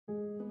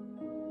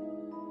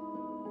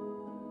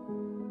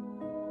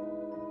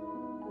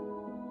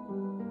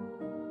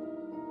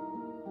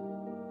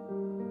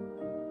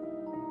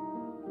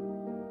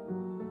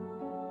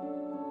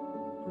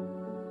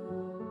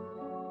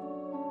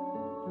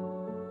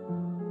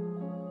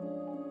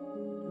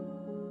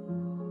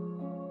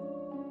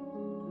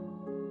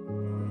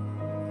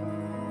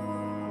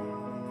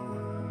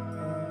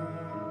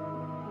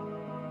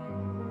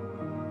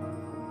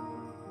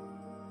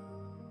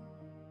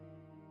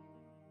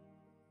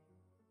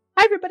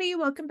Hi, everybody.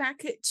 Welcome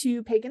back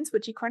to Pagan's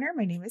Witchy Corner.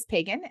 My name is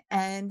Pagan,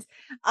 and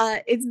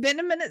it's been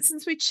a minute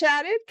since we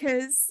chatted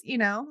because,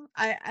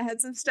 I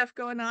had some stuff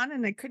going on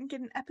and I couldn't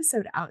get an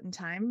episode out in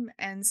time.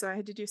 And so I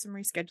had to do some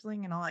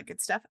rescheduling and all that good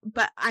stuff.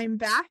 But I'm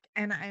back,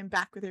 and I am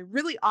back with a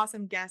really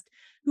awesome guest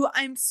who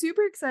I'm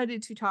super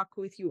excited to talk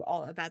with you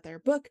all about their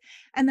book.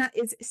 And that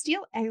is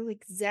Steele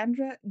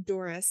Alexandra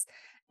Douris.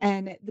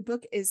 And the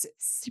book is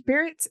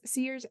Spirits,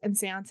 Seers, and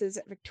Seances,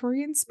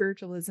 Victorian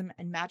Spiritualism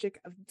and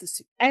Magic of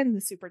and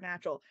the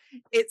Supernatural.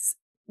 It's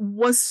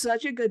was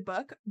such a good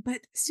book,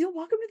 but still,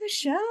 welcome to the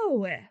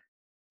show.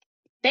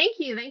 Thank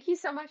you. Thank you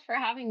so much for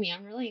having me.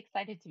 I'm really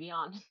excited to be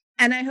on.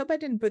 And I hope I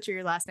didn't butcher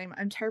your last name.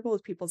 I'm terrible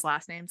with people's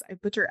last names. I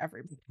butcher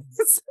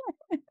everybody's.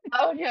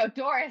 Oh no,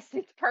 Doris,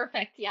 it's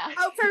perfect. Yeah.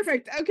 Oh,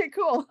 perfect. Okay,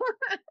 cool.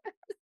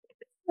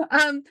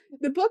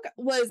 The book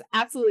was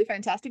absolutely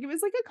fantastic. It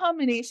was like a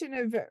combination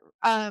of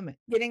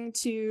getting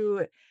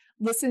to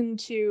listen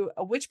to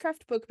a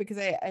witchcraft book because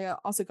I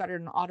also got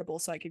it on Audible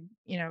so I could,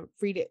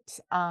 read it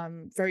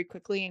very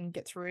quickly and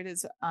get through it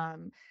as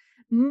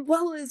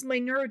well as my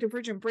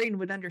neurodivergent brain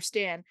would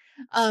understand.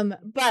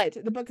 But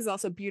the book is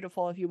also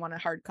beautiful if you want a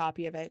hard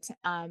copy of it.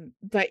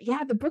 But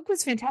yeah, the book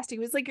was fantastic.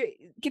 It was like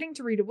getting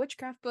to read a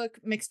witchcraft book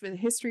mixed with a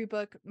history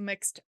book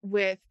mixed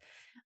with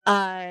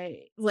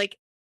like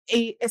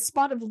a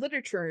spot of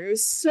literature. It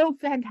was so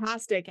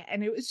fantastic,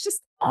 and it was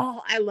just, oh,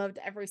 I loved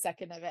every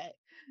second of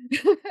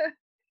it.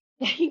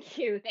 Thank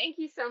you. Thank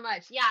you so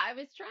much. Yeah, I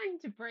was trying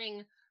to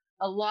bring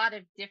a lot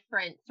of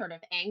different sort of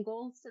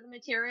angles to the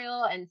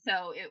material, and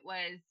so it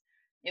was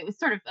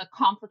sort of a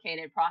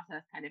complicated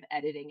process kind of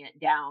editing it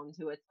down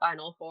to its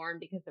final form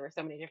because there were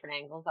so many different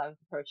angles I was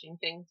approaching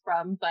things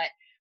from. But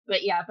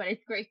yeah, but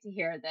it's great to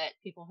hear that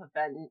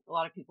a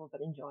lot of people have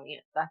been enjoying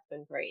it. So that's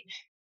been great.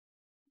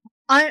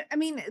 I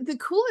mean, the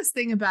coolest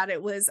thing about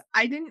it was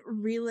I didn't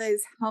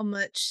realize how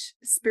much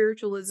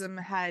spiritualism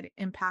had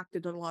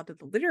impacted a lot of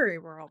the literary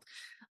world.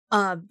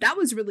 That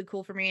was really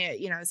cool for me,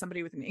 as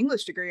somebody with an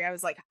English degree. I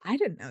was like, I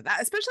didn't know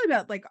that, especially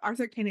about like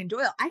Arthur Conan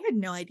Doyle. I had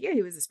no idea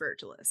he was a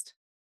spiritualist.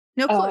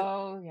 No clue.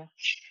 Oh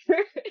yeah.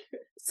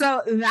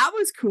 So that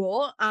was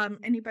cool.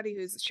 Anybody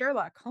who's a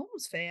Sherlock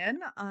Holmes fan,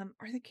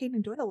 Arthur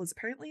Conan Doyle was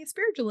apparently a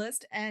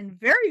spiritualist and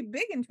very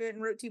big into it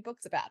and wrote 2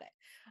 books about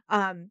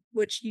it.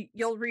 Which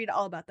you'll read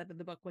all about that in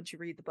the book once you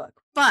read the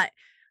book. But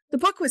the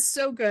book was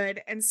so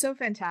good and so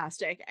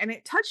fantastic, and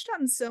it touched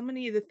on so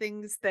many of the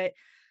things that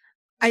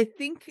I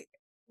think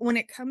when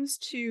it comes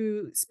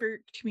to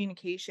spirit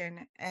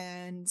communication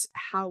and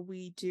how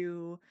we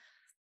do,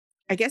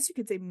 I guess you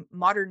could say,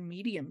 modern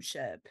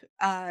mediumship.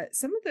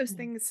 Some of those Yeah.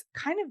 things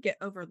kind of get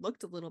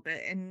overlooked a little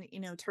bit in,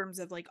 terms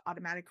of like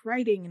automatic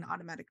writing and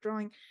automatic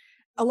drawing.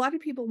 A lot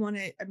of people want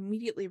to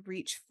immediately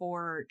reach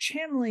for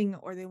channeling,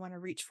 or they want to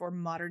reach for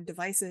modern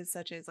devices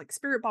such as like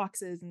spirit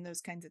boxes and those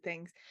kinds of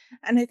things.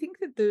 And I think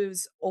that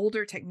those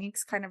older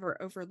techniques kind of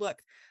are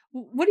overlooked.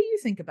 What do you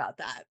think about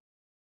that?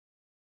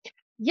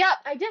 Yeah,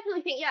 I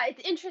definitely think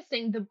it's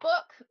interesting. The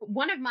book,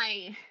 one of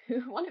my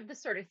one of the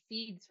sort of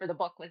seeds for the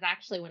book was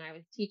actually when I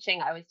was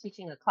teaching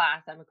a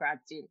class. I'm a grad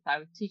student, so I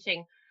was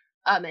teaching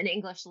an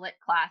English lit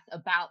class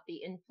about the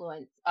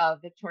influence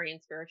of Victorian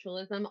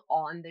spiritualism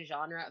on the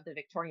genre of the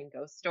Victorian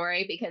ghost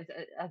story because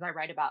as I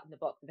write about in the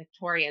book, the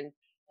Victorians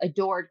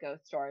adored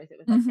ghost stories. It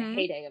was like the Hmm.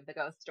 heyday of the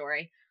ghost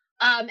story.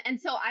 And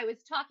so I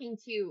was talking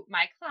to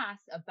my class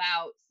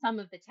about some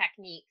of the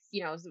techniques,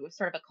 it was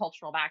sort of a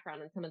cultural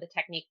background on some of the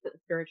techniques that the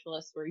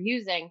spiritualists were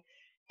using.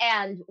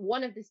 And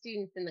one of the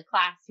students in the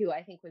class, who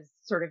I think was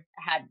sort of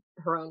had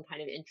her own kind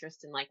of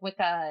interest in like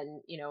Wicca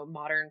and,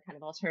 modern kind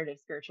of alternative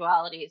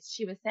spiritualities,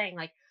 she was saying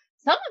like,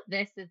 some of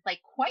this is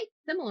like quite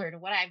similar to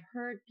what I've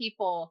heard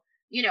people,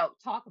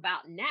 talk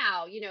about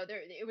now.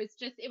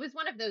 It was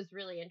one of those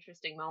really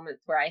interesting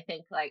moments where I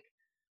think like,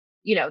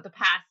 the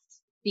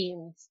past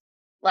seemed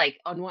like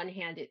on one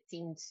hand it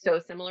seemed so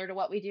similar to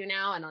what we do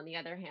now, and on the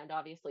other hand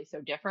obviously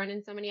so different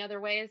in so many other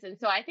ways. And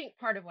so I think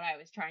part of what I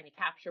was trying to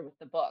capture with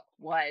the book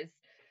was,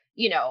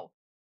 you know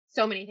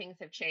so many things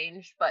have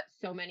changed, but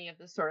so many of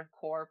the sort of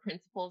core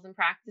principles and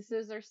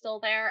practices are still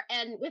there.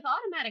 And with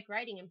automatic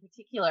writing in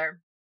particular,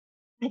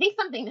 I think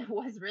something that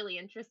was really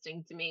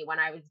interesting to me when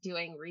I was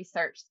doing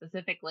research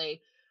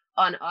specifically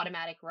on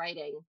automatic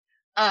writing,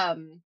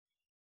 um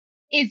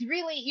is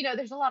really,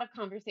 there's a lot of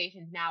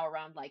conversations now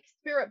around like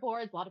spirit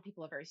boards. A lot of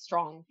people have very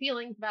strong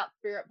feelings about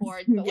spirit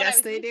boards. But when I Yes,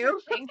 was they do.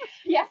 researching,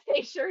 yes,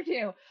 they sure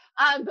do.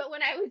 But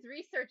when I was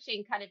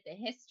researching kind of the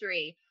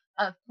history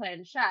of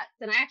planchettes,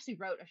 and I actually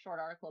wrote a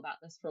short article about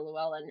this for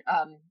Llewellyn,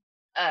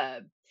 uh,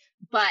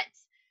 but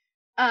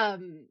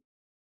um,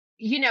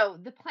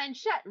 the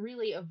planchette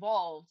really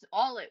evolved.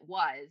 All it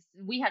was,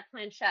 we had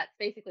planchettes.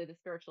 Basically, the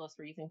spiritualists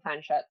were using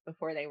planchettes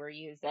before they were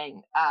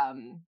using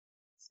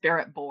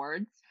spirit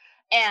boards.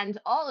 And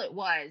all it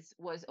was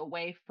a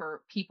way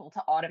for people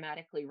to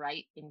automatically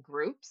write in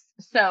groups.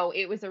 So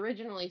it was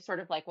originally sort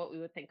of like what we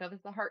would think of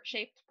as the heart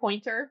shaped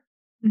pointer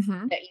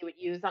Hmm. that you would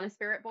use on a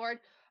spirit board.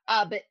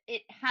 But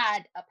it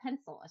had a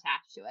pencil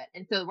attached to it.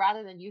 And so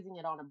rather than using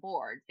it on a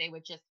board, they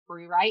would just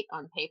free write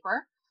on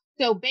paper.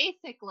 So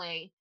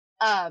basically,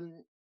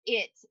 um,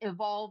 it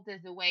evolved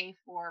as a way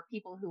for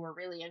people who were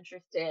really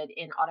interested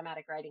in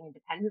automatic writing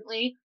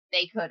independently.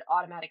 They could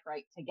automatic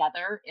write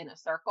together in a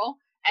circle.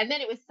 And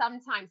then it was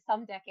sometime,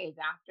 some decades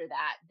after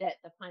that, that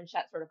the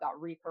planchette sort of got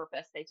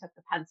repurposed. They took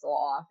the pencil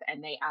off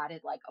and they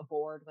added like a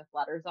board with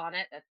letters on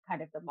it. That's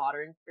kind of the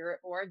modern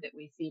spirit board that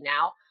we see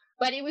now.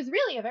 But it was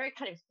really a very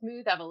kind of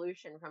smooth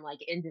evolution from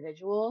like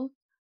individuals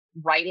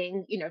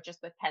writing,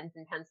 just with pens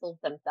and pencils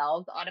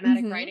themselves,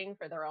 automatic Hmm. writing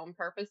for their own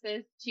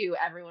purposes, to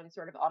everyone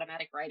sort of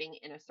automatic writing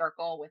in a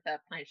circle with a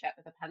planchette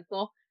with a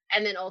pencil.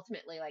 And then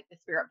ultimately, like the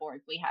spirit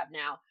boards we have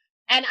now.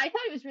 And I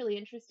thought it was really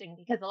interesting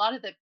because a lot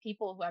of the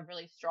people who have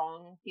really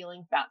strong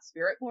feelings about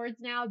spirit boards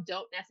now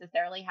don't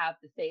necessarily have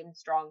the same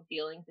strong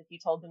feelings if you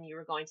told them you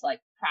were going to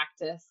like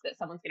practice, that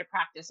someone's going to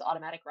practice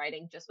automatic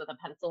writing just with a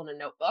pencil and a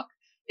notebook.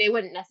 They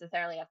wouldn't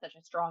necessarily have such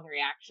a strong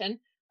reaction.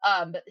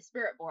 But the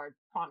spirit board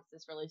prompts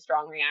this really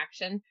strong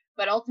reaction.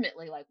 But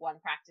ultimately, like one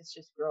practice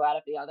just grew out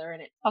of the other,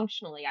 and it's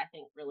functionally, I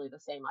think, really the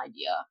same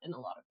idea in a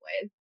lot of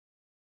ways.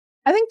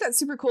 I think that's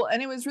super cool.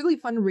 And it was really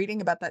fun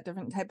reading about that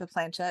different type of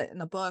planchette in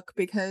the book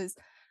because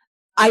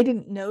I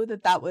didn't know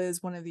that that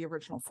was one of the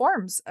original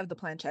forms of the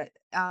planchette.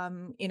 I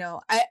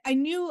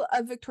knew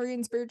of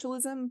Victorian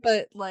spiritualism,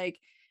 but like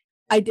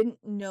I didn't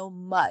know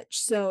much.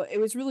 So it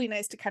was really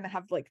nice to kind of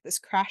have like this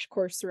crash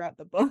course throughout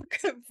the book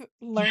of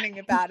learning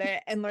about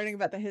it and learning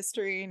about the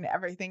history and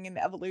everything and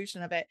the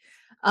evolution of it.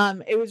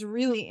 It was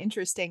really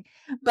interesting.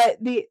 But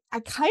the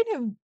I kind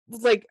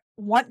of like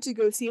want to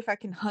go see if I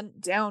can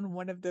hunt down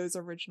one of those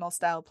original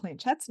style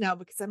planchettes now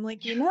because I'm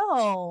like,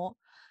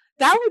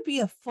 that would be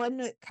a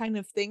fun kind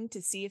of thing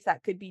to see if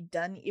that could be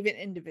done even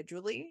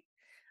individually.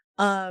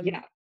 Um,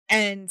 Yeah.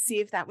 and see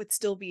if that would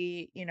still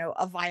be,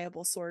 a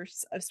viable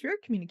source of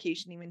spirit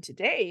communication even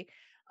today.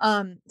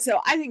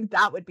 So I think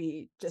that would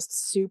be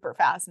just super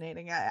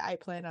fascinating. I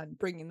plan on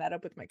bringing that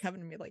up with my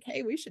coven and be like,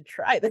 hey, we should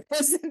try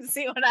this and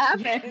see what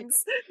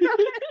happens.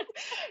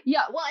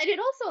 Yeah, well, and it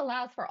also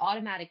allows for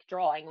automatic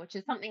drawing, which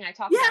is something I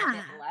talk about a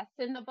bit Yeah. less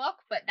in the book,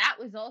 but that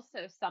was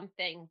also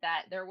something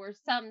that there were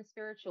some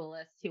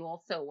spiritualists who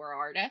also were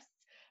artists,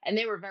 and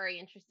they were very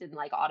interested in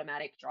like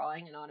automatic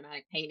drawing and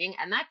automatic painting,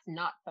 and that's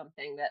not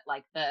something that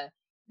like the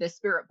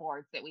spirit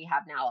boards that we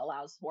have now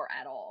allows for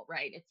at all,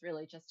 right? It's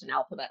really just an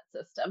alphabet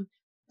system.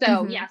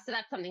 So, Mhm. yeah, so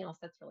that's something else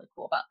that's really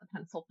cool about the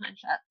pencil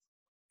planchette.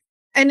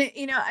 And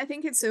I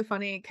think it's so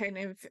funny kind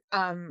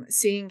of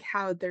seeing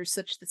how there's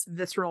such this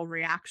visceral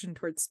reaction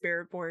towards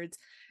spirit boards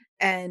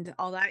and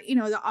all that,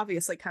 that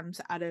obviously comes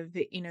out of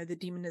the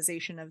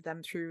demonization of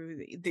them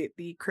through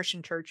the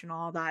Christian church and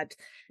all that,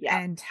 Yeah.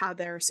 and how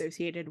they're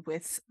associated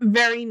with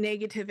very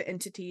negative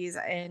entities.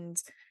 And,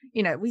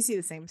 we see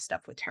the same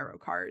stuff with tarot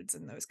cards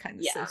and those kind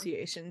of Yeah.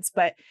 associations.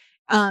 But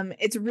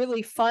it's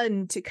really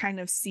fun to kind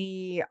of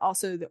see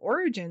also the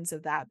origins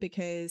of that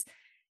because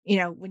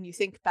when you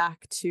think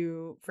back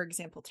to, for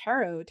example,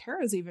 tarot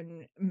is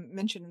even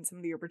mentioned in some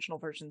of the original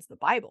versions of the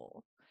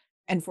Bible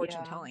and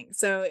fortune Yeah. telling.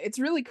 So it's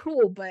really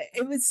cool, but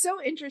it was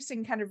so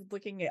interesting kind of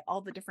looking at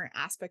all the different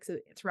aspects of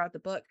it throughout the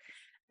book.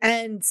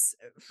 And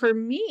for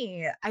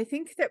me, I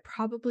think that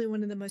probably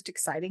one of the most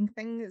exciting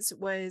things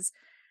was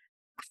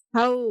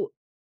how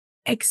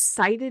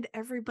excited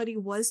everybody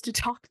was to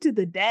talk to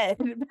the dead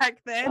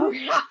back then. Oh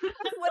yeah.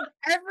 When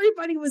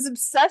everybody was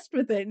obsessed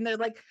with it and they're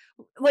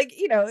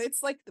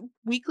it's like the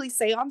weekly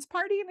seance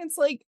party and it's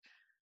like,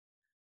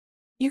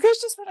 you guys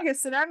just want to go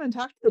sit down and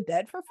talk to the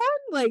dead for fun?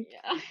 Like,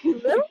 Yeah.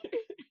 really?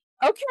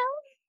 Okay.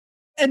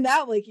 And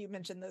now, like you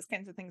mentioned, those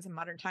kinds of things in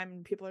modern time,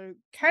 and people are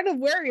kind of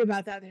wary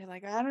about that. They're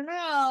like, I don't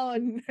know.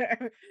 And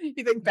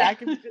you think Yeah.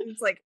 back, and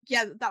it's like,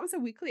 yeah, that was a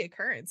weekly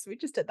occurrence. We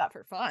just did that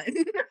for fun.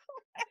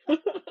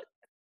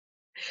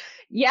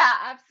 Yeah,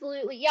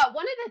 absolutely. Yeah,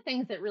 one of the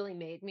things that really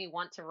made me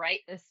want to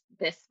write this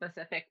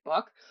specific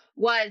book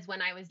was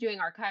when I was doing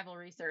archival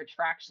research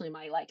for actually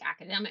my like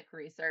academic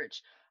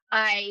research.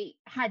 I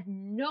had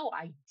no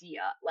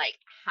idea like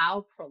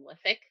how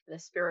prolific the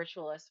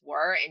spiritualists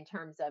were in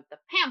terms of the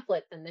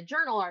pamphlets and the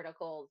journal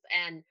articles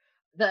and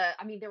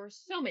there were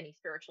so many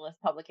spiritualist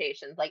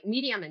publications like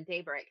Medium and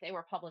Daybreak. They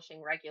were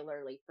publishing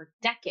regularly for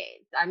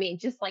decades.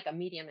 Just like a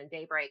Medium and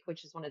Daybreak,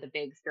 which is one of the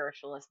big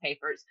spiritualist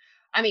papers.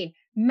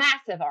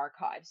 Massive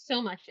archive,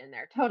 so much in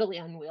there, totally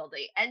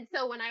unwieldy. And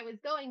so when I was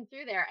going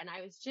through there and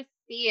I was just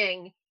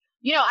seeing,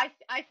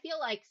 I feel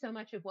like so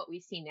much of what we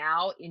see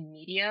now in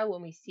media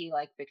when we see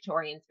like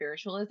Victorian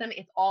spiritualism,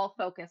 it's all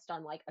focused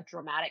on like a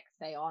dramatic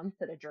seance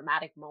at a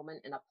dramatic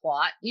moment in a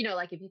plot.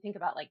 Like if you think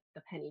about like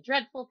the Penny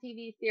Dreadful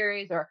TV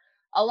series or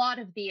a lot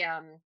of the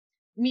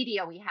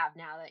media we have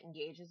now that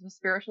engages with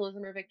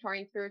spiritualism or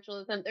Victorian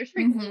spiritualism, there's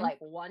frequently Hmm. like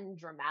one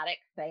dramatic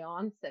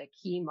seance at a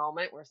key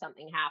moment where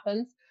something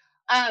happens.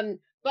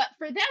 But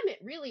for them, it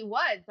really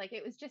was like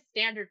it was just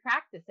standard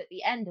practice at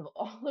the end of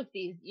all of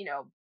these,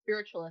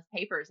 spiritualist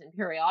papers and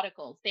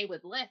periodicals. They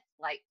would list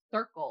like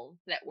circles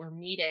that were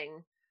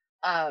meeting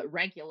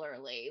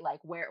regularly, like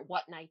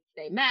what nights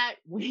they met,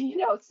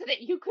 so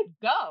that you could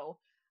go.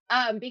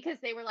 because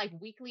they were like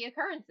weekly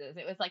occurrences.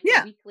 It was like the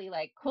Yeah. weekly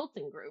like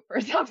quilting group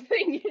or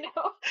something, you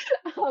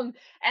know.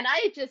 And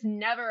I had just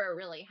never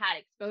really had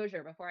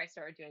exposure before I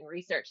started doing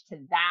research to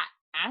that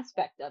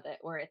aspect of it,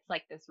 where it's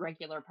like this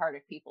regular part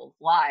of people's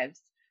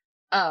lives.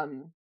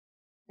 Um,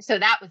 so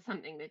that was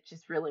something that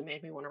just really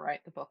made me want to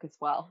write the book as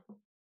well.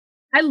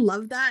 I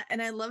love that,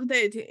 and I love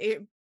that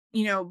it,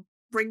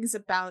 brings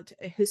about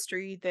a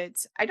history that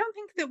I don't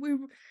think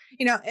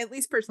that at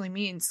least personally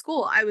me in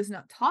school, I was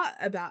not taught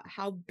about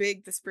how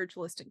big the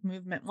spiritualistic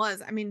movement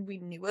was. I mean, we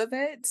knew of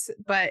it,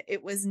 but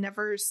it was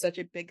never such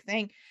a big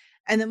thing.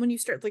 And then when you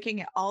start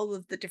looking at all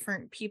of the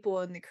different people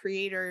and the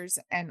creators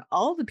and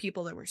all the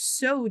people that were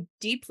so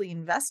deeply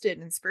invested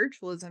in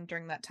spiritualism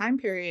during that time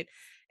period,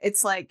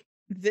 it's like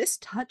this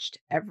touched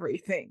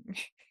everything.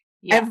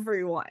 Yeah.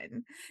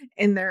 Everyone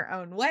in their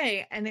own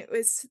way, and it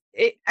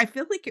I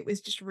feel like it was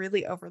just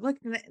really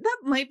overlooked, and that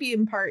might be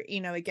in part,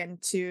 again,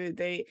 to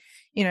the,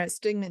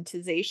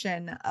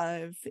 stigmatization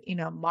of,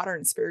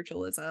 modern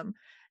spiritualism,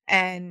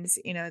 and,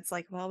 it's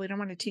like, well, we don't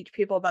wanna teach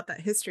people about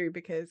that history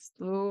because,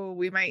 oh,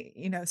 we might,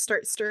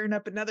 start stirring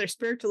up another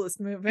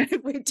spiritualist movement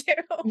if we do.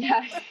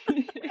 Yeah.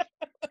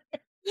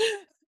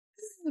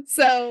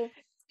 So,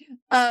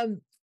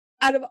 um,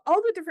 out of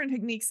all the different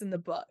techniques in the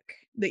book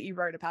that you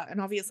wrote about, and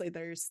obviously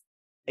there's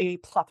a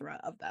plethora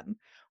of them,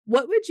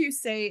 what would you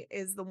say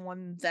is the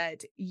one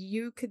that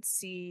you could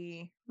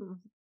see,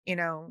 you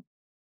know,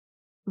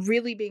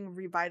 really being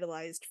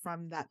revitalized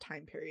from that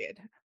time period?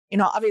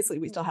 Obviously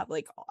we still have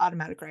like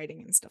automatic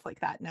writing and stuff like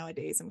that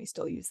nowadays, and we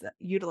still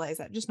utilize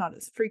that, just not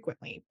as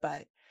frequently.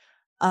 But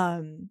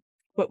um,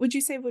 what would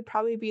you say would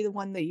probably be the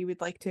one that you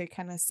would like to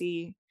kind of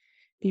see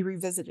be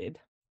revisited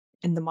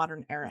in the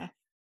modern era?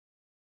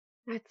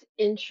 That's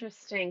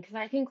interesting because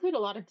I can include a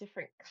lot of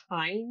different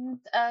kinds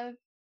of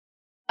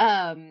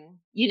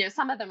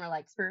some of them are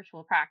like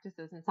spiritual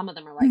practices and some of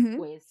them are like Hmm.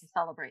 ways to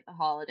celebrate the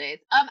holidays.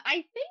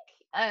 I think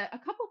a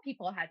couple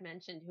people had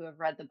mentioned who have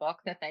read the book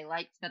that they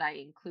liked that I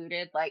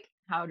included like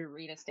how to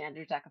read a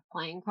standard deck of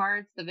playing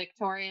cards the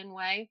Victorian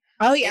way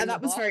Oh yeah, in the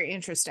that was book, very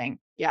interesting.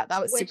 Yeah,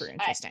 that was super which I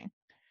interesting.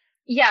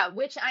 yeah,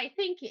 which I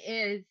think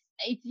is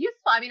it's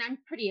useful. I mean, I'm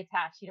pretty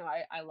attached.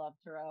 I love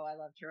Tarot. I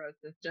love Tarot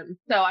system.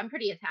 So I'm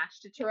pretty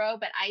attached to Tarot,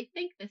 but I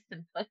think the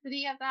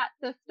simplicity of that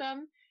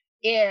system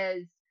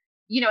is,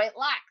 it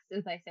lacks,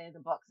 as I say in the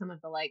book, some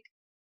of the like,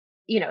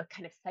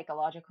 kind of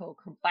psychological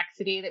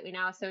complexity that we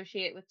now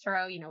associate with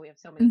Tarot. We have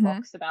so many Hmm.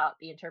 books about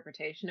the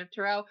interpretation of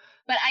Tarot,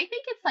 but I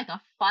think it's like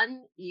a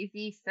fun,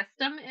 easy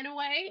system in a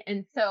way.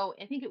 And so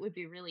I think it would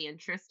be really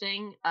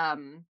interesting.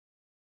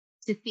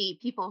 To see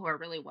people who are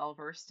really well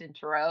versed in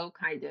tarot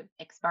kind of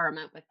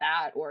experiment with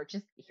that or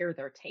just hear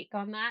their take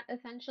on that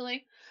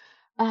essentially.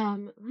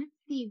 Let's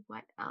see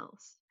what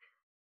else.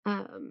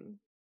 Um,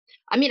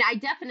 I mean, I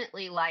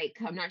definitely like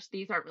I'm not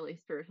these aren't really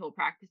spiritual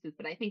practices,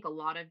 but I think a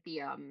lot of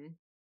the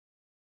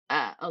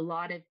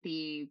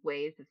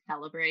ways of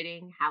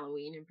celebrating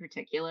Halloween in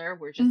particular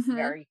were just Hmm.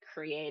 very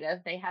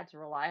creative. They had to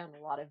rely on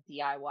a lot of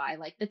DIY,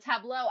 like the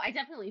tableau. I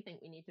definitely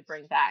think we need to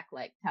bring back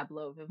like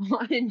tableau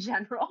vivant in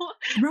general.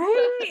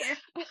 Right.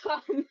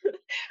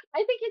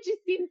 I think it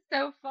just seems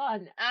so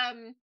fun.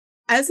 I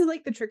also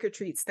like the trick or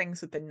treats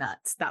things with the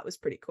nuts. That was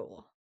pretty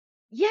cool.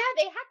 Yeah,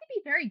 they have to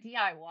be very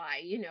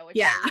DIY, which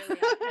Yeah.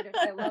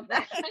 I love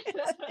that.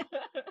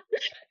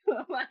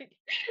 Like,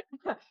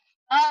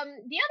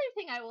 the other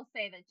thing I will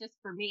say that just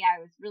for me, I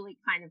was really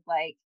kind of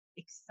like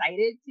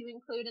excited to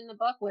include in the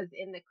book was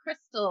in the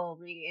crystal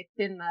reading. It's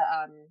in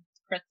the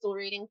crystal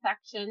reading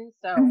section.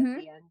 So at Hmm.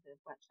 the end of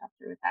what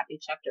chapter would that be?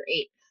 Chapter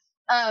 8.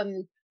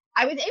 Um,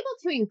 I was able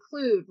to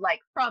include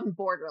like from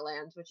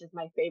Borderlands, which is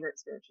my favorite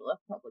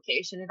spiritualist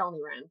publication. It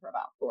only ran for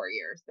about 4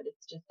 years, but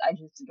I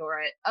just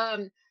adore it.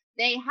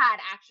 They had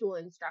actual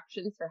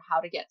instructions for how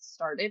to get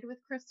started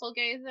with crystal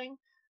gazing.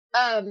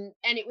 And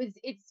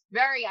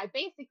I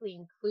basically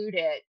include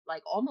it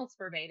like almost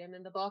verbatim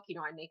in the book.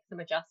 I make some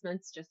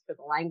adjustments just for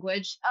the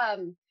language.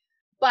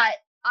 But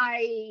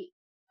I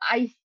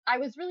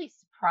was really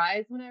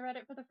surprised when I read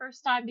it for the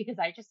first time because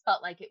I just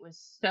felt like it was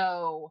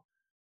so,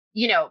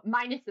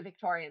 minus the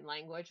Victorian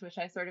language, which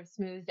I sort of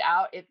smoothed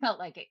out. It felt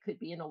like it could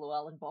be in a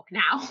Llewellyn book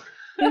now.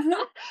 Hmm.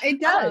 It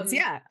does. um,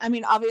 Yeah. I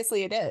mean,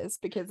 obviously it is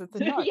because it's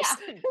in yeah, books.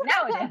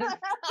 now it is.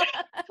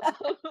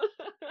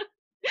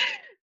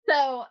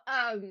 so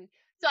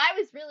so I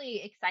was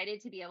really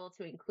excited to be able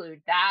to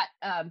include that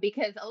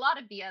because a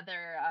lot of the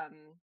other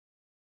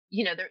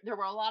there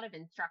were a lot of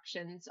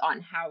instructions on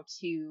how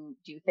to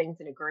do things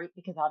in a group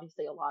because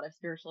obviously a lot of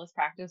spiritualist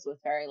practice was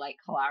very like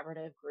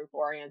collaborative, group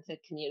oriented,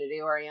 community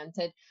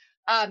oriented.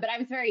 But I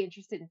was very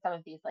interested in some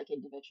of these like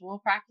individual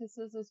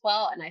practices as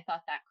well. And I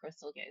thought that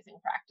crystal gazing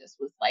practice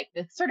was like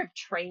this sort of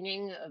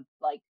training of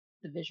like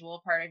the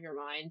visual part of your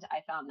mind.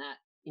 I found that,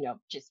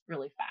 just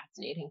really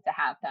fascinating to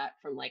have that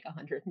from like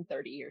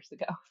 130 years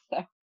ago.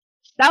 So,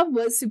 That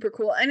was super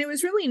cool. And it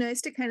was really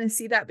nice to kind of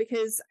see that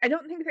because I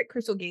don't think that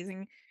crystal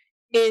gazing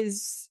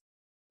is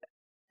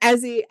I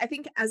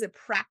think as a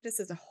practice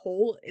as a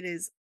whole, it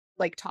is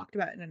like talked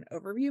about in an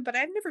overview, but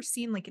I've never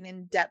seen like an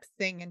in-depth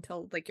thing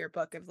until like your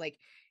book of like,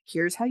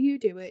 here's how you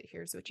do it,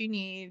 here's what you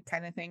need,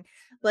 kind of thing.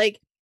 Like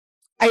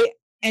I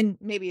and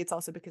maybe it's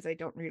also because I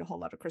don't read a whole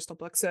lot of crystal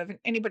books. So if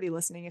anybody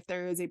listening, if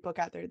there is a book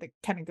out there that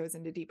kind of goes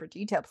into deeper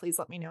detail, please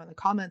let me know in the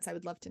comments. I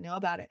would love to know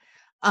about it.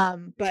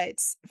 But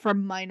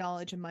from my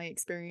knowledge and my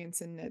experience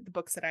and the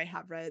books that I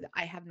have read,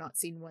 I have not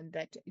seen one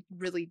that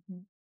really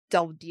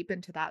delved deep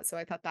into that. So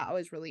I thought that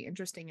was really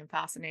interesting and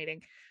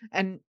fascinating.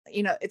 And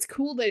it's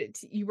cool that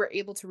you were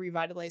able to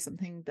revitalize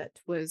something that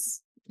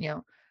was,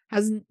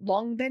 hasn't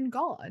long been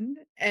gone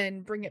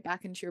and bring it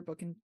back into your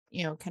book and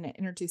kind of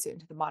introduce it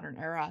into the modern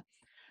era.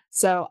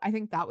 So I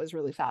think that was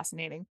really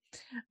fascinating.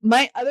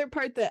 My other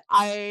part that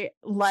I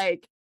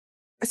like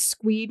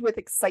squeed with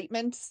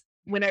excitement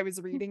when I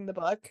was reading the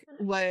book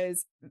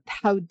was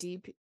how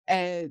deep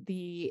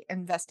the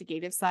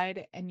investigative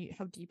side and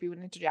how deep you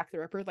went into Jack the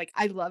Ripper. Like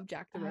I love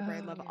Jack the Ripper. I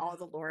Oh, love yeah. all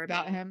the lore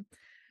about Yeah. him.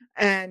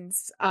 And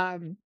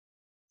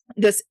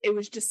this it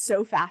was just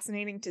so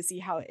fascinating to see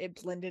how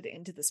it blended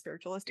into the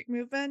spiritualistic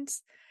movement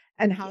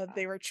and how Yeah.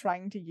 they were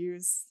trying to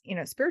use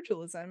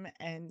spiritualism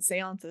and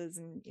seances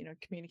and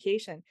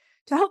communication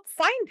to help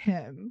find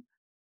him.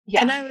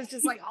 And Yeah. I was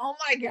just like, oh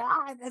my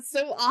god, that's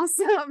so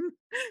awesome.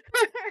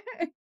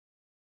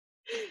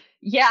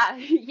 Yeah,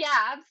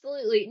 yeah,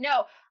 absolutely.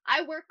 No,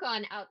 I work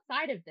on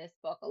outside of this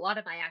book, a lot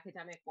of my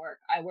academic work.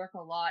 I work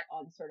a lot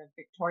on sort of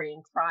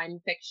Victorian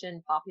crime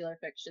fiction, popular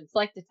fiction, it's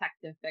like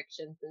detective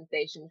fiction,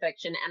 sensation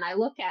fiction, and I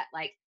look at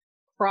like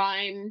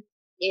crime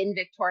in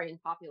Victorian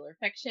popular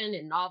fiction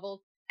and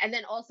novels, and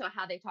then also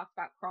how they talk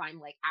about crime,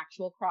 like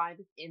actual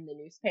crimes in the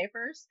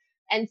newspapers.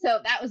 And so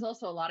that was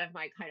also a lot of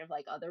my kind of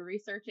like other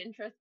research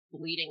interests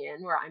bleeding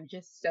in, where I'm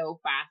just so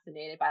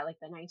fascinated by like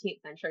the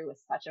 19th century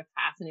was such a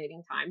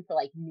fascinating time for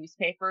like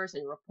newspapers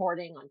and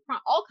reporting on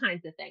all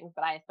kinds of things.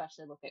 But I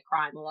especially look at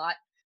crime a lot.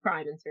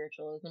 Crime and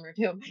spiritualism are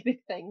two of my big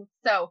things.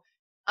 So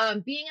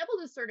being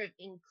able to sort of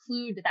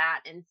include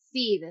that and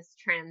see this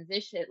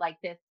transition, like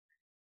this,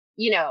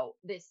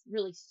 this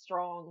really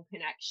strong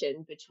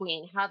connection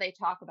between how they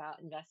talk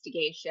about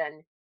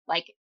investigation,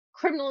 like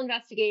criminal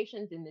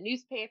investigations in the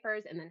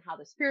newspapers, and then how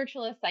the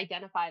spiritualists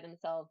identify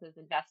themselves as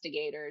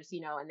investigators,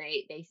 and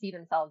they see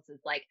themselves as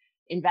like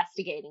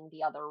investigating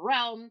the other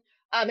realm.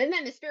 And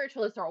then the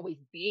spiritualists are always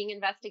being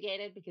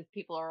investigated because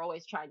people are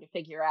always trying to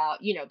figure out,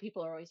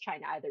 people are always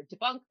trying to either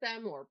debunk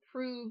them or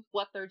prove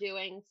what they're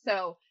doing.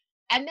 So,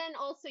 and then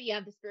also you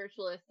have the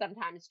spiritualists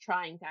sometimes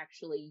trying to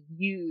actually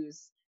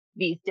use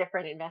these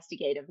different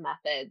investigative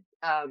methods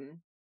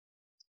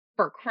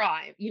for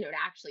crime, to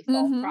actually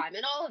solve Hmm. crime.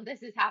 And all of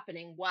this is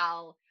happening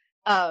while,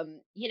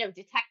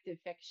 detective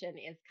fiction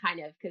is kind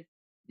of because,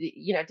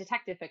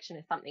 detective fiction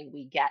is something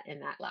we get in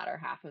that latter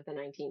half of the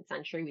 19th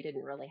century. We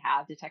didn't really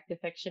have detective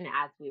fiction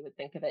as we would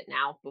think of it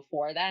now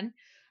before then.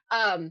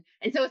 And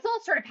so it's all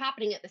sort of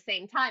happening at the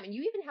same time. And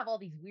you even have all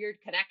these weird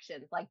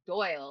connections, like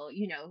Doyle,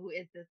 who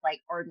is this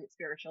like ardent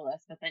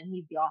spiritualist, but then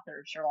he's the author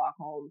of Sherlock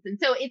Holmes. And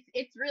so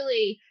it's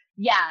really,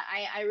 yeah,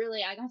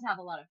 I got to have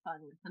a lot of fun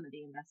with some of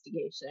the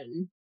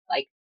investigation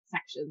like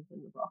sections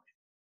in the book.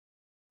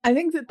 I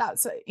think that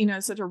that's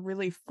such a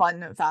really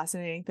fun,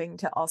 fascinating thing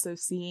to also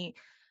see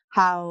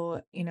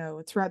how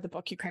throughout the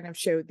book you kind of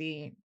show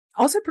the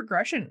also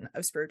progression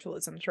of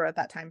spiritualism throughout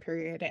that time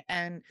period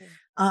and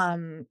Yeah.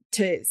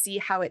 to see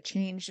how it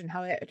changed and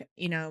how it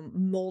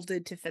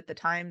molded to fit the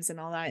times and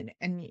all that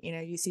and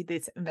you see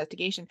this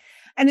investigation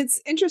and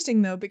it's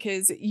interesting though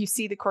because you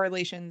see the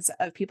correlations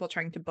of people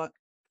trying to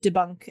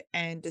debunk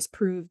and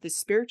disprove the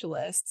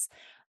spiritualists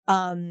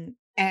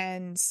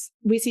and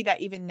we see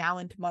that even now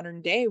into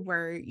modern day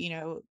where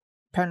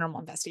paranormal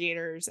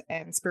investigators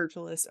and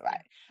spiritualists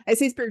I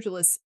say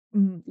spiritualists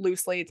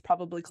loosely, it's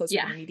probably closer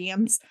to Yeah.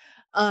 mediums.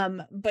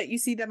 But you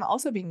see them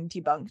also being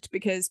debunked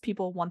because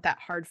people want that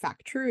hard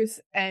fact truth.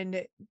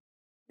 And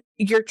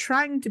you're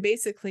trying to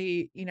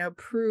basically,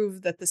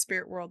 prove that the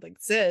spirit world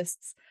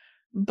exists.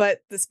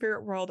 But the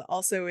spirit world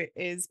also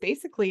is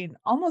basically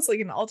almost like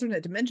an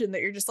alternate dimension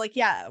that you're just like,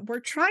 yeah, we're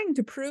trying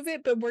to prove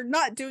it, but we're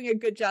not doing a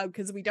good job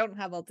because we don't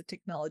have all the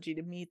technology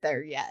to meet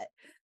there yet.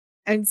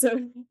 And so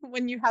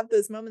when you have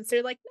those moments,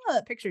 they're like, no,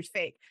 that picture's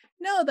fake.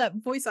 No, that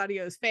voice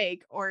audio is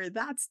fake, or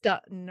that's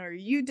done, or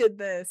you did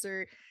this,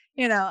 or,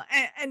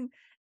 and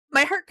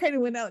my heart kind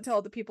of went out to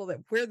all the people that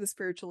were the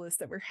spiritualists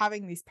that were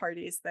having these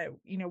parties that,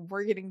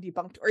 were getting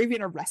debunked or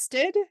even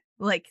arrested.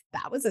 Like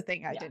that was a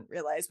thing I Yeah. didn't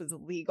realize was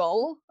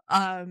illegal.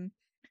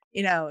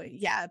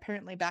 Yeah,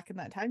 apparently back in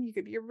that time you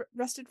could be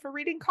arrested for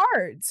reading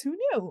cards. Who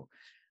knew?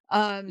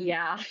 Um,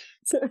 Yeah.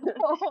 so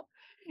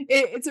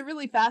it's a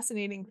really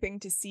fascinating thing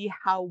to see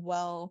how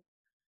well,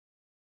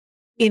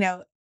 you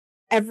know,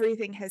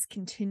 everything has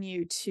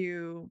continued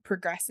to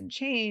progress and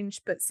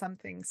change, but some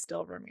things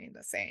still remain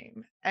the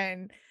same.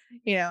 And,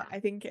 Yeah. I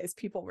think as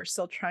people were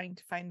still trying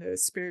to find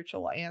those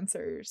spiritual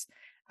answers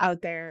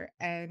out there.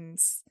 And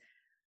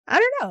I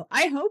don't know,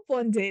 I hope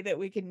one day that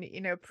we can,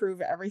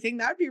 prove everything.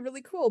 That would be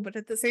really cool. But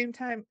at the same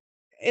time,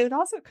 it would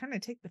also kind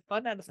of take the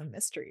fun out of the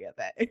mystery of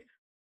it.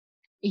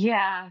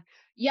 Yeah.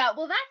 Yeah.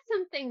 Well, that's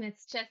something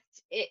that's just,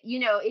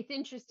 it's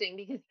interesting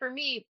because for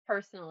me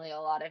personally, a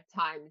lot of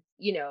times,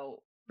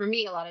 for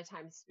me, a lot of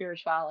times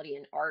spirituality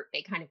and art,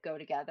 they kind of go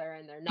together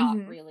and they're not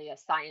Hmm. really a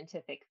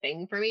scientific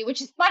thing for me,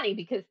 which is funny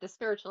because the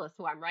spiritualists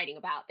who I'm writing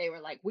about, they were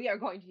like, we are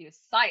going to use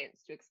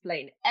science to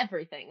explain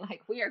everything.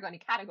 Like, we are going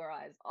to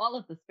categorize all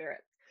of the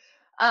spirits.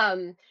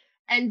 Um,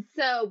 and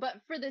so, but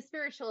for the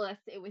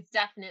spiritualists, it was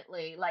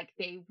definitely like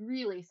they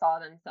really saw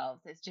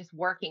themselves as just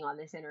working on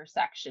this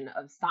intersection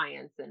of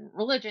science and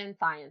religion,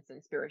 science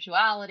and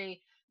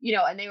spirituality,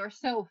 and they were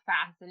so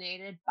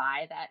fascinated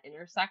by that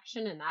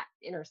intersection, and that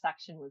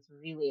intersection was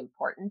really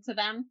important to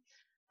them.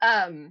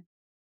 Um,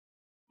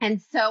 and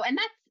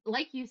that's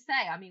like you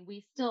say, I mean,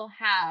 we still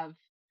have,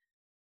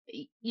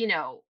 y- you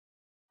know,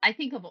 I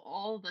think of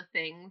all the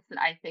things that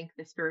I think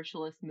the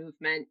spiritualist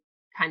movement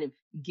kind of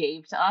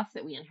gave to us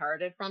that we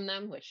inherited from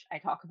them, which I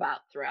talk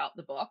about throughout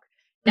the book.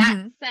 That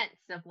Hmm.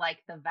 sense of like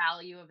the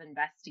value of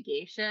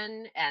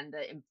investigation and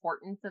the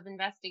importance of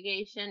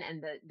investigation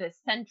and the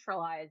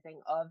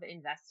centralizing of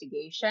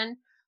investigation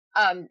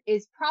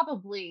is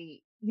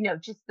probably,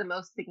 just the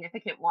most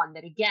significant one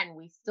that again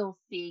we still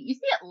see. You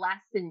see it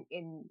less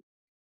in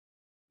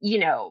you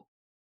know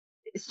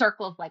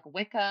circles like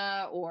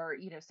Wicca or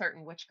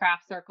certain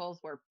witchcraft circles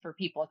where for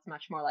people it's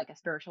much more like a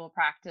spiritual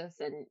practice,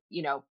 and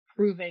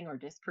proving or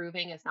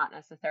disproving is not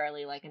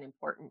necessarily like an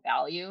important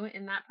value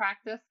in that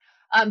practice.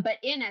 But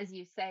in, as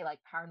you say, like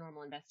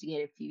paranormal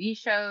investigative TV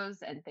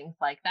shows and things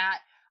like that,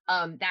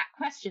 that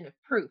question of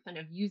proof and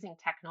of using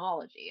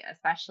technology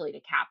especially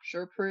to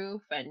capture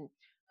proof and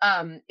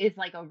is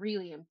like a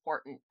really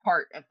important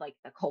part of like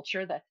the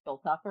culture that's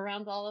built up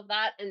around all of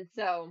that.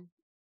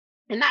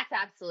 And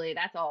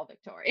that's all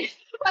Victorian.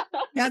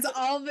 That's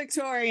all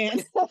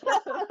Victorian.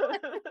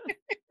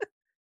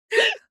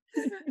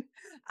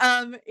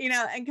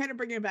 And kind of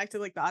bringing it back to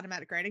like the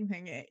automatic writing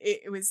thing,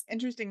 it was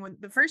interesting when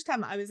the first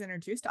time I was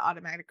introduced to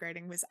automatic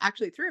writing was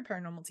actually through a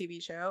paranormal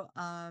TV show.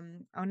 I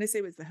want to say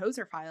it was the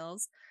Hoser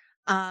Files.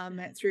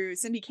 Through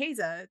Cindy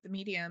Kaza, the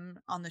medium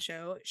on the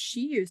show,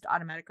 she used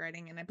automatic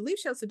writing, and I believe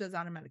she also does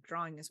automatic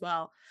drawing as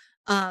well.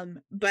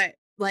 But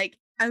like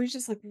I was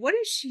just like, what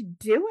is she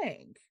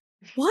doing?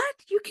 What?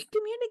 You can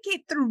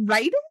communicate through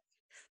writing?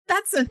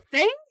 That's a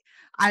thing?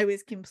 I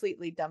was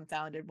completely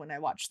dumbfounded when I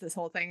watched this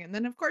whole thing. And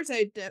then, of course,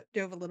 I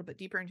dove a little bit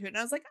deeper into it and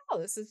I was like, oh,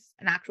 this is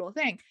an actual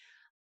thing.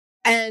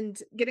 And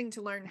getting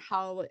to learn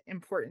how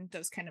important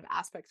those kind of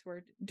aspects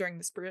were during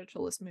the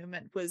spiritualist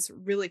movement was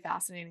really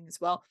fascinating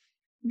as well.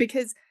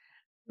 Because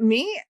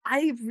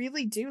I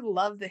really do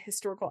love the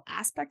historical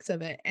aspects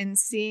of it and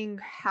seeing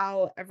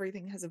how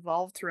everything has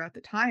evolved throughout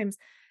the times.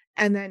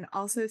 And then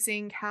also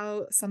seeing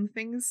how some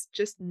things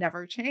just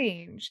never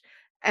change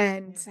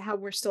and Yeah. how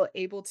we're still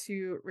able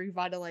to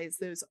revitalize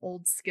those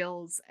old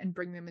skills and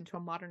bring them into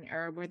a modern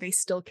era where they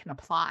still can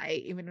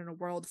apply, even in a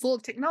world full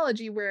of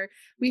technology where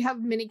we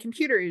have mini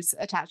computers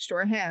attached to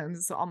our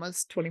hands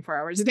almost 24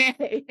 hours a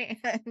day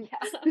and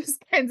Yeah. those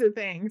kinds of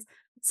things.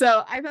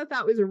 So I thought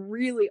that was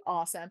really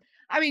awesome.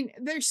 I mean,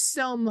 there's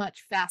so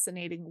much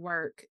fascinating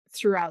work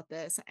throughout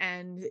this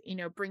and,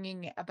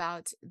 bringing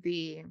about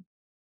the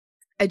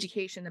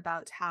education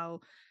about how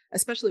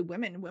especially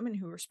women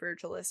who were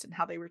spiritualists and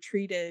how they were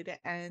treated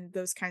and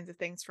those kinds of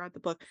things throughout the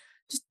book.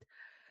 Just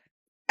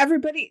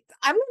everybody,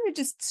 I'm going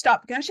to just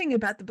stop gushing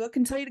about the book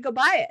and tell you to go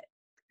buy it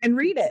and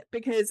read it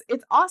because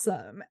it's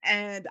awesome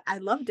and I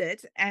loved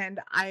it and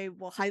I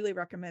will highly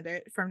recommend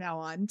it from now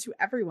on to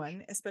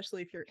everyone,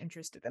 especially if you're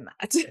interested in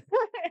that.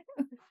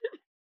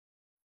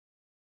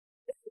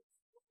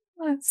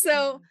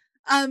 So,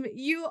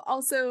 you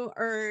also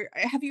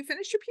have you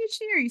finished your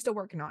PhD or are you still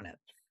working on it?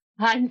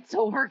 I'm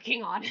still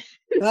working on it.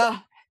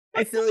 Oh,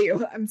 I feel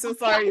you. I'm so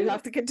sorry you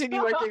have to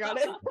continue working on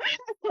it.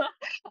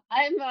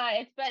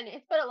 It's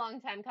been a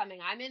long time coming.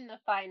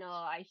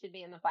 I should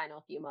be in the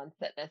final few months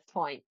at this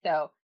point.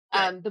 So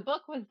Good. the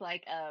book was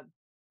like a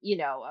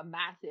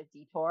massive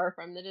detour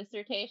from the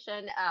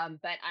dissertation.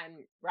 But I'm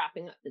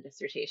wrapping up the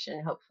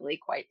dissertation hopefully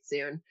quite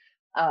soon.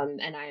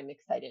 And I'm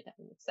excited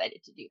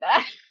to do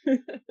that.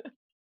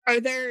 Are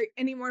there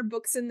any more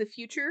books in the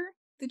future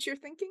that you're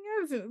thinking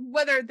of?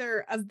 Whether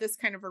they're of this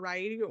kind of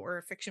variety or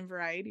a fiction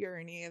variety or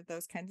any of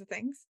those kinds of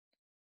things?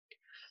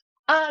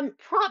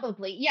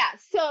 Probably, yeah.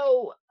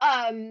 So,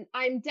 I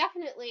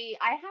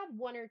have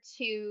one or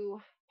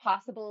two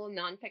possible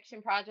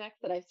nonfiction projects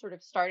that I've sort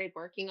of started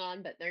working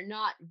on, but they're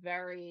not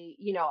very,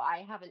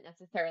 I haven't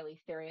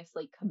necessarily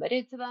seriously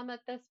committed to them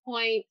at this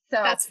point. So,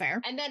 That's fair.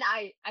 and then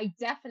I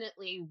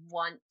definitely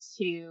want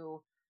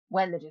to,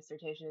 when the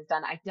dissertation is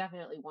done, I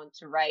definitely want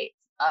to write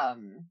a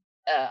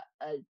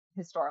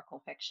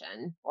historical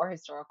fiction or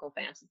historical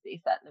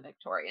fantasy set in the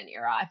Victorian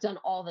era. I've done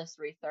all this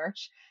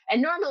research,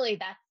 and normally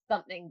that's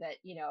something that,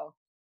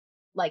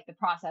 like the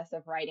process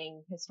of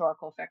writing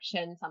historical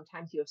fiction,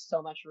 sometimes you have so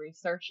much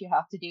research you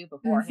have to do Mhm.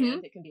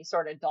 beforehand. It can be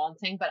sort of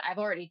daunting, but I've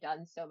already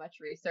done so much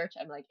research.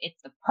 I'm like,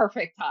 it's the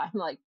perfect time.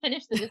 Like,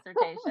 finish the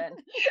dissertation.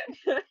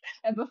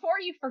 And before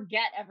you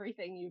forget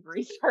everything you've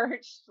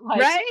researched, like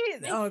Right?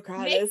 make Oh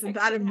god, make isn't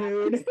that a fiction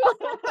happen. mood?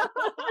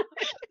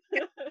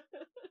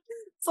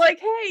 It's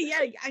like, hey,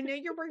 yeah, I know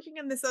you're working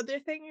on this other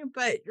thing,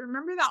 but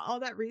remember that all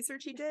that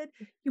research you did?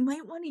 You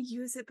might want to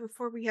use it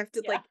before we have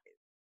to Yeah.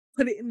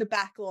 put it in the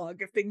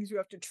backlog of things you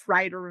have to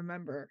try to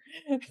remember.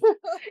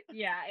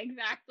 Yeah,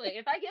 exactly.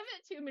 If I give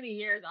it too many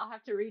years, I'll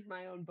have to read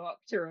my own book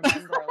to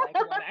remember like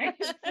what I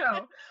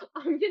so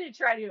I'm gonna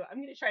try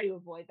to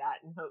avoid that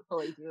and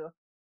hopefully do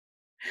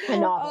a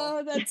novel.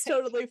 Oh, that's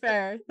totally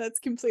fair. That's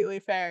completely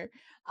fair.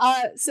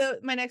 So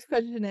my next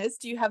question is,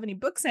 do you have any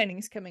book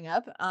signings coming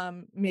up?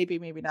 Maybe,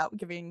 maybe not,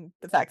 given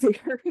the fact that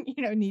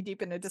you're, knee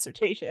deep in a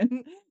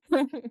dissertation.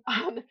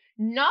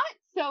 Not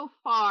so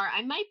far.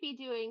 I might be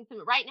doing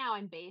some right now.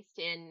 I'm based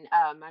in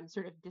I'm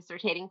sort of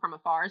dissertating from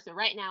afar. So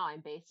right now I'm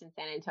based in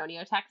San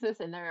Antonio, Texas,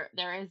 and there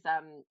is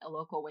a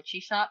local witchy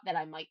shop that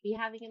I might be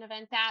having an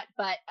event at.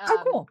 But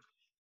Oh, cool.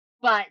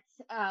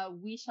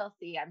 we shall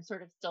see. I'm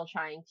sort of still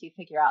trying to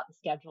figure out the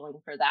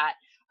scheduling for that.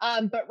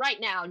 But right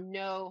now,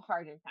 no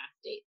hard and fast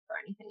dates for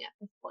anything at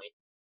this point.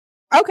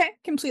 Okay,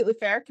 completely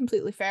fair,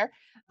 completely fair.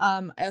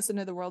 I also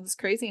know the world is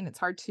crazy and it's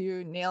hard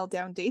to nail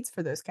down dates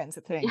for those kinds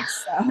of things.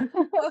 So,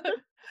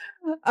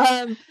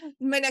 um,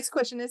 my next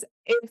question is,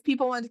 if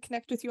people want to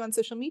connect with you on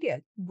social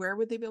media, where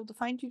would they be able to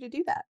find you to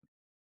do that?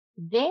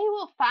 They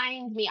will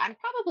find me. I'm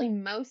probably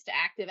most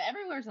active.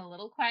 Everywhere's a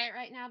little quiet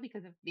right now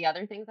because of the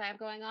other things I have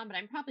going on, but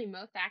I'm probably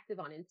most active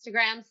on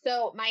Instagram.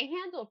 So my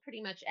handle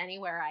pretty much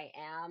anywhere I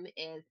am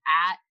is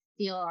at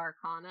Steele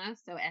Arcana.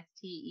 So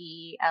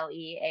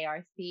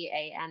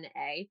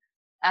SteeleArcana,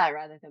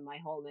 rather than my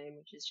whole name,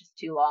 which is just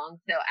too long.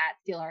 So at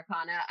Steele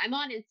Arcana. I'm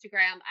on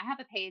Instagram. I have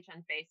a page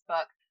on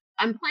Facebook.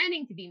 I'm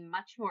planning to be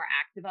much more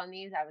active on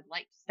these. I would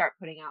like to start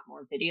putting out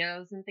more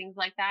videos and things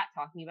like that,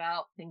 talking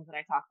about things that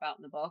I talk about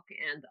in the book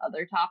and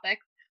other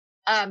topics.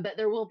 But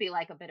there will be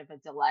like a bit of a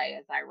delay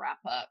as I wrap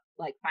up,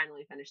 like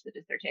finally finish the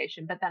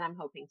dissertation. But then I'm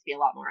hoping to be a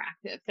lot more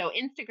active. So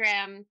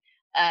Instagram,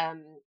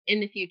 in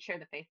the future,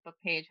 the Facebook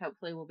page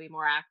hopefully will be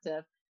more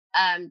active.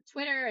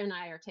 Twitter and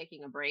I are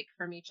taking a break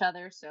from each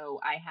other, so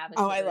I have a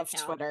Oh, I Twitter love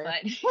account, Twitter.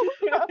 but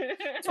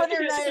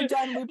Twitter and I are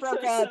done. We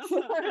broke up.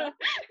 yeah,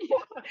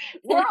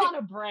 we're on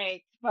a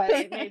break, but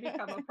it may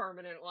become a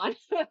permanent one.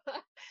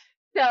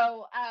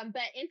 So,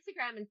 but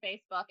Instagram and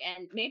Facebook,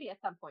 and maybe at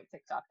some point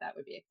TikTok, that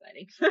would be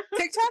exciting.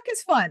 TikTok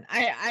is fun.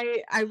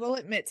 I will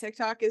admit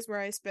TikTok is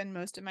where I spend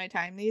most of my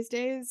time these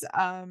days.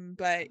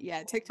 But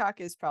yeah, TikTok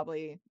is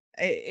probably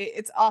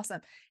it's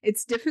awesome.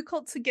 It's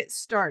difficult to get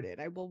started.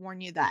 I will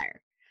warn you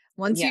there.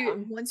 Yeah,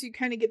 Once you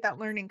kind of get that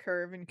learning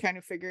curve and kind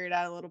of figure it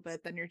out a little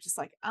bit, then you're just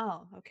like,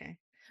 oh, okay.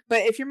 But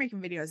if you're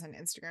making videos on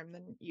Instagram,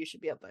 then you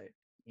should be able to,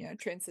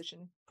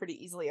 transition pretty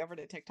easily over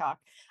to TikTok.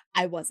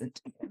 I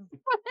wasn't.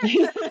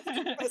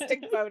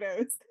 Posting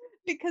photos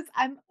because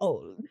I'm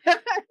old.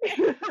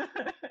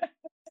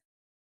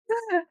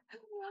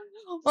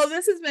 Well,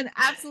 this has been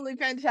absolutely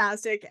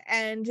fantastic.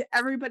 And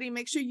everybody,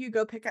 make sure you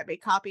go pick up a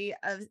copy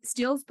of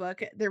Steele's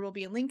book. There will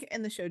be a link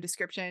in the show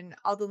description.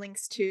 All the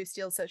links to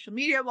Steele's social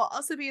media will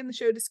also be in the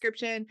show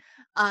description.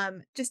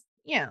 Just,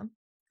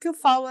 go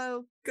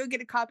follow, go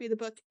get a copy of the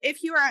book.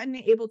 If you are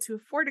unable to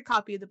afford a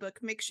copy of the book,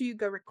 make sure you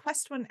go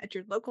request one at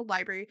your local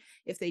library.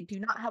 If they do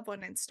not have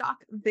one in stock,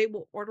 they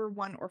will order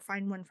one or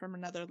find one from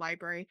another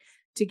library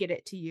to get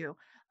it to you.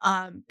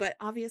 But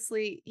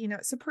obviously,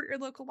 support your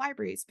local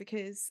libraries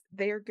because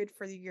they are good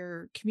for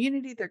your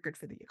community, they're good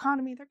for the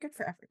economy, they're good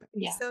for everybody.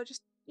 yeah, So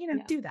just, yeah.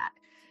 do that.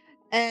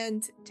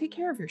 And take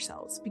care of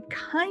yourselves. Be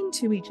kind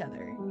to each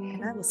other.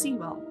 And I will see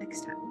you all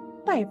next time.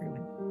 Bye, everyone.